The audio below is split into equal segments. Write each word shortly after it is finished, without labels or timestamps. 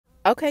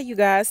Okay, you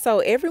guys, so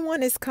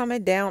everyone is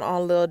coming down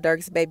on Lil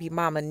Durk's baby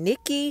mama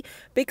Nikki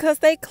because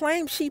they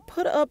claim she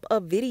put up a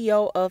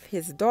video of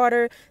his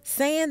daughter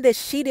saying that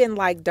she didn't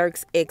like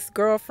Durk's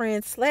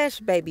ex-girlfriend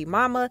slash baby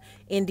mama,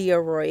 India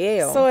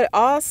Royale. So it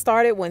all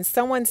started when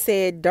someone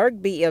said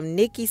Durk BM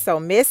Nikki so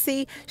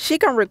messy, she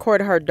can record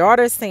her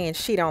daughter saying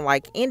she don't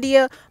like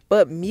India,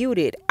 but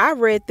muted. I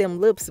read them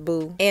lips,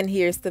 boo. And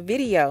here's the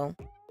video.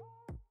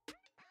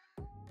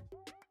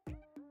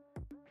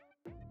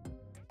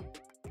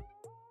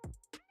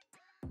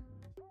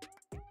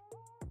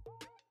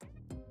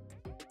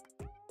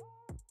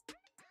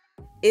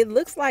 It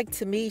looks like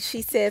to me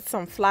she said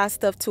some fly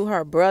stuff to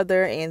her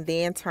brother and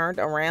then turned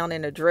around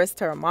and addressed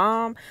her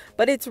mom.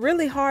 But it's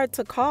really hard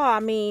to call. I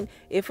mean,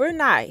 if we're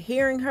not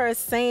hearing her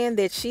saying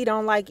that she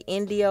don't like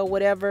India or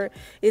whatever,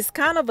 it's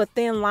kind of a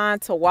thin line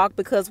to walk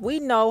because we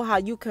know how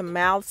you can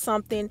mouth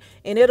something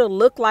and it'll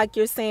look like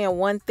you're saying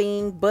one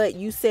thing, but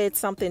you said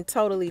something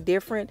totally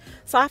different.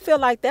 So I feel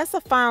like that's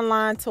a fine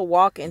line to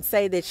walk and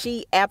say that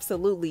she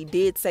absolutely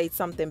did say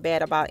something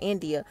bad about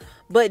India.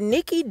 But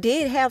Nikki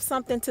did have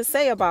something to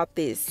say about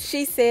this.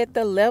 She said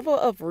the level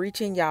of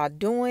reaching y'all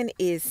doing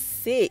is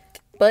sick.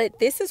 But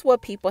this is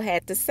what people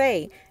had to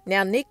say.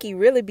 Now, Nikki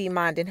really be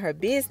minding her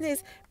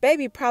business.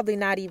 Baby probably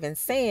not even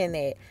saying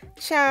that.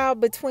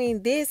 Child,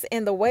 between this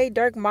and the way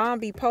Durk mom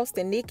be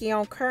posting Nikki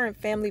on current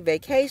family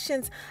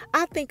vacations,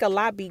 I think a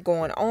lot be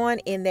going on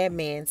in that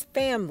man's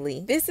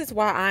family. This is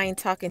why I ain't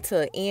talking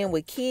to an end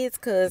with kids,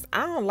 because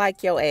I don't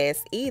like your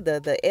ass either.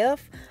 The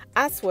F,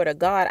 I swear to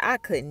God, I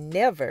could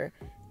never.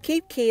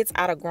 Keep kids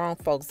out of grown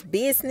folks'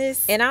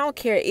 business. And I don't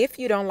care if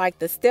you don't like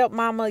the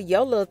stepmama,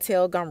 your little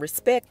tail gonna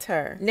respect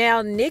her.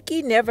 Now,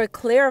 Nikki never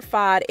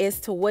clarified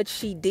as to what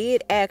she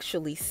did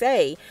actually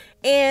say.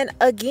 And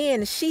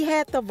again, she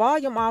had the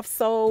volume off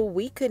so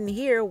we couldn't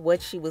hear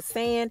what she was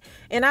saying.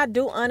 And I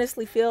do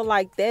honestly feel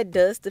like that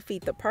does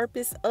defeat the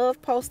purpose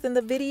of posting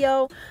the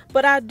video.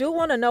 But I do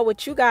want to know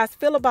what you guys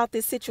feel about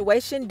this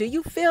situation. Do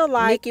you feel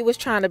like Nikki was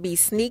trying to be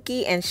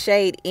sneaky and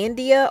shade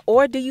India?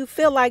 Or do you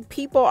feel like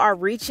people are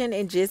reaching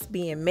and just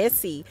being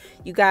messy?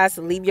 You guys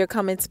leave your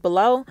comments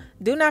below.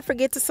 Do not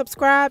forget to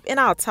subscribe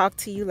and I'll talk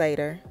to you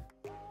later.